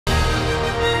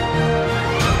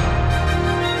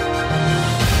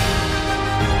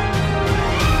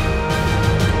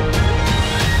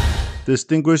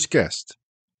Distinguished guests,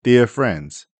 dear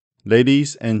friends,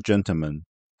 ladies and gentlemen,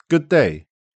 good day.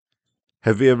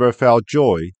 Have you ever felt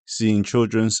joy seeing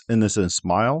children's innocent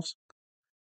smiles?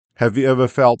 Have you ever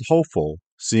felt hopeful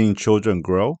seeing children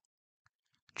grow?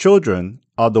 Children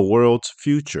are the world's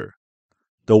future.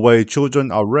 The way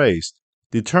children are raised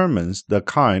determines the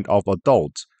kind of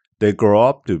adults they grow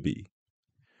up to be,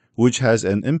 which has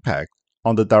an impact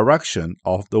on the direction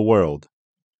of the world.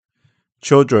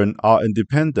 Children are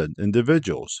independent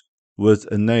individuals with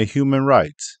innate human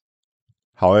rights.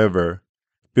 However,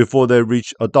 before they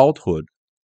reach adulthood,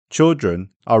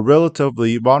 children are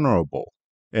relatively vulnerable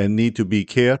and need to be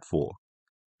cared for.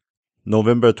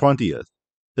 November 20th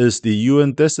is the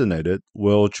UN-designated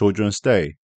World Children's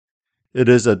Day. It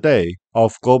is a day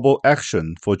of global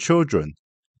action for children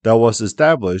that was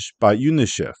established by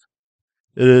UNICEF.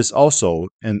 It is also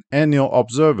an annual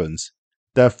observance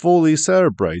that fully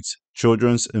celebrates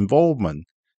children's involvement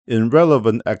in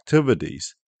relevant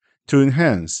activities to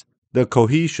enhance the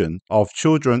cohesion of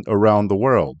children around the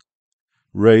world,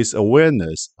 raise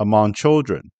awareness among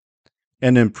children,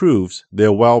 and improves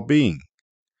their well-being.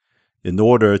 In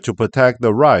order to protect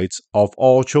the rights of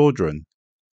all children,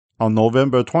 on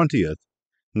November 20th,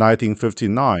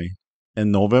 1959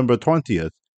 and November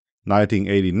 20th,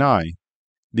 1989,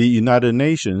 the United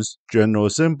Nations General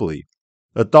Assembly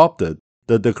adopted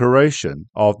the Declaration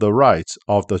of the Rights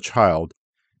of the Child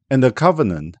and the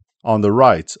Covenant on the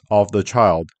Rights of the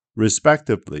Child,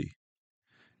 respectively.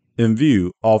 In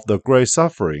view of the great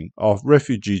suffering of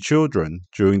refugee children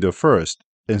during the First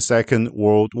and Second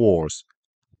World Wars,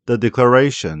 the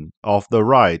Declaration of the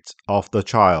Rights of the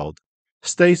Child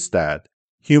states that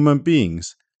human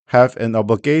beings have an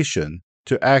obligation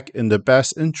to act in the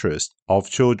best interest of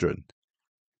children.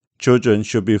 Children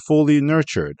should be fully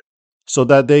nurtured so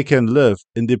that they can live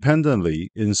independently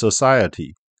in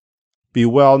society, be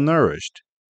well nourished,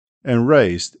 and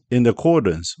raised in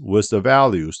accordance with the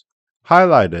values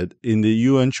highlighted in the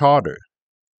UN Charter,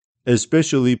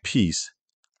 especially peace,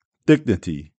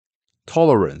 dignity,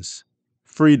 tolerance,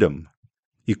 freedom,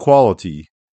 equality,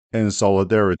 and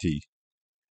solidarity.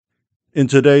 In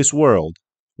today's world,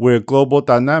 where global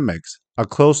dynamics are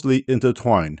closely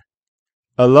intertwined,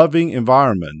 a loving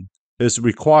environment is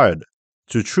required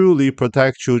to truly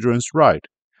protect children's right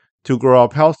to grow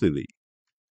up healthily.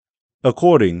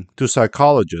 According to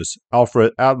psychologist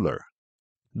Alfred Adler,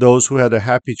 those who had a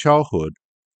happy childhood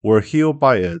were healed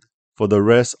by it for the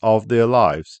rest of their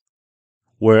lives,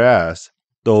 whereas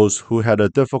those who had a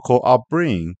difficult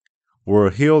upbringing were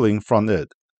healing from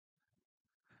it.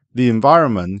 The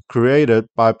environment created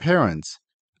by parents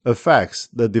affects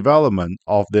the development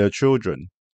of their children,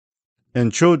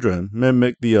 and children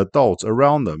mimic the adults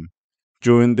around them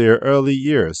during their early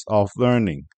years of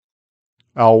learning.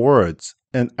 Our words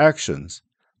and actions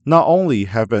not only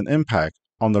have an impact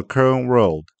on the current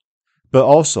world, but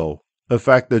also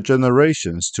affect the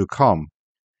generations to come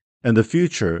and the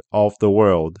future of the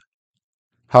world.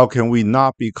 How can we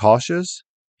not be cautious?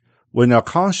 When our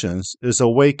conscience is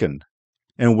awakened,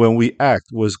 and when we act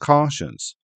with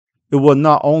conscience, it will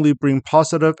not only bring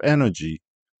positive energy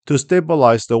to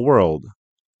stabilize the world,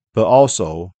 but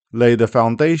also lay the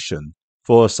foundation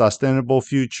for a sustainable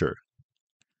future.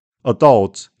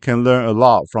 Adults can learn a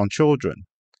lot from children,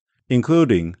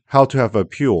 including how to have a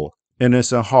pure,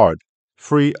 innocent heart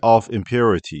free of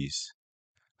impurities,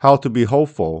 how to be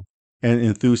hopeful and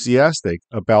enthusiastic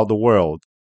about the world,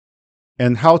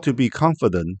 and how to be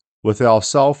confident without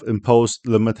self-imposed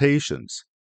limitations.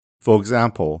 For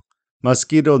example,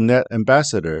 mosquito net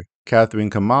ambassador Catherine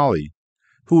Kamali,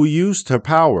 who used her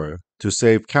power to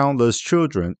save countless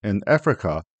children in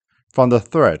Africa from the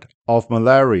threat of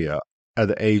malaria at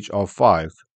the age of 5,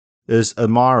 is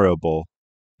admirable,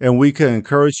 and we can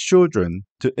encourage children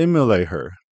to emulate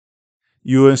her.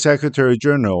 UN Secretary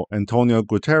General Antonio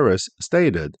Guterres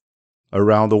stated,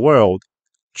 "Around the world,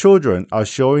 children are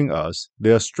showing us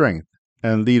their strength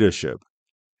and leadership,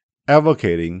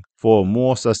 advocating for a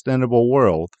more sustainable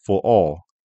world for all."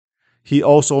 He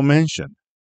also mentioned,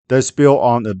 "Let's build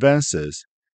on advances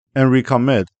and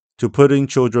recommit to putting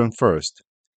children first.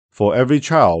 For every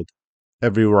child,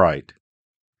 every right."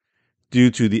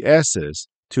 Due to the access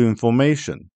to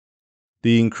information,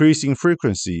 the increasing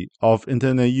frequency of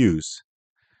Internet use,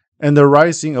 and the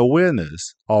rising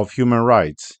awareness of human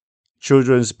rights,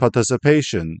 children's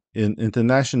participation in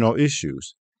international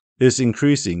issues is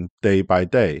increasing day by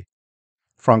day.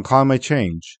 From climate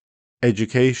change,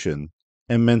 education,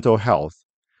 and mental health,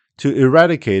 to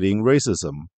eradicating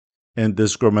racism and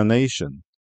discrimination,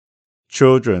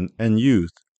 children and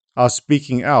youth are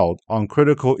speaking out on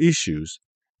critical issues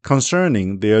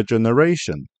concerning their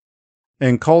generation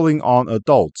and calling on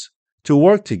adults to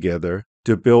work together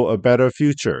to build a better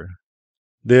future.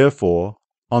 Therefore,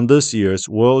 on this year's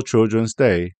World Children's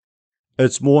Day,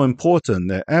 it's more important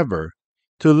than ever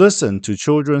to listen to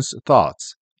children's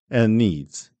thoughts and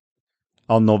needs.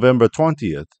 On November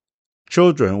 20th,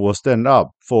 children will stand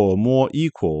up for a more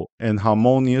equal and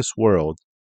harmonious world.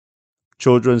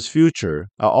 Children's future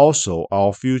are also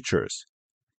our futures.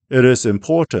 It is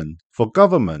important for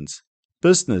governments,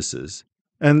 businesses,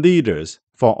 and leaders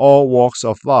from all walks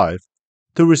of life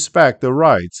to respect the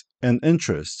rights and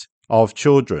interests of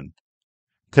children,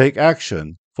 take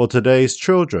action for today's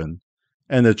children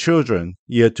and the children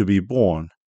yet to be born,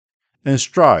 and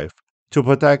strive to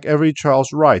protect every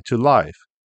child's right to life,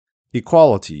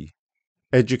 equality,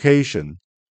 education,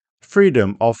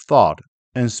 freedom of thought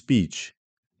and speech,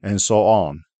 and so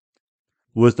on,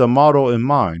 with the motto in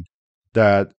mind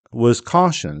that with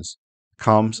conscience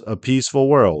comes a peaceful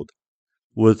world,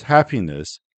 with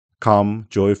happiness come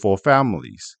joyful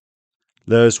families.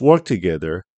 Let us work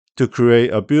together to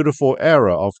create a beautiful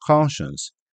era of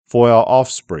conscience for our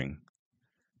offspring.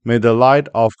 May the light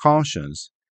of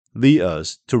conscience lead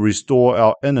us to restore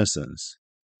our innocence.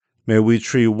 May we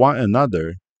treat one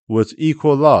another with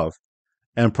equal love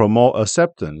and promote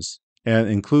acceptance and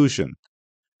inclusion.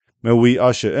 May we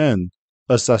usher in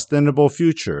a sustainable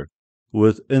future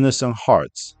with innocent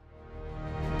hearts.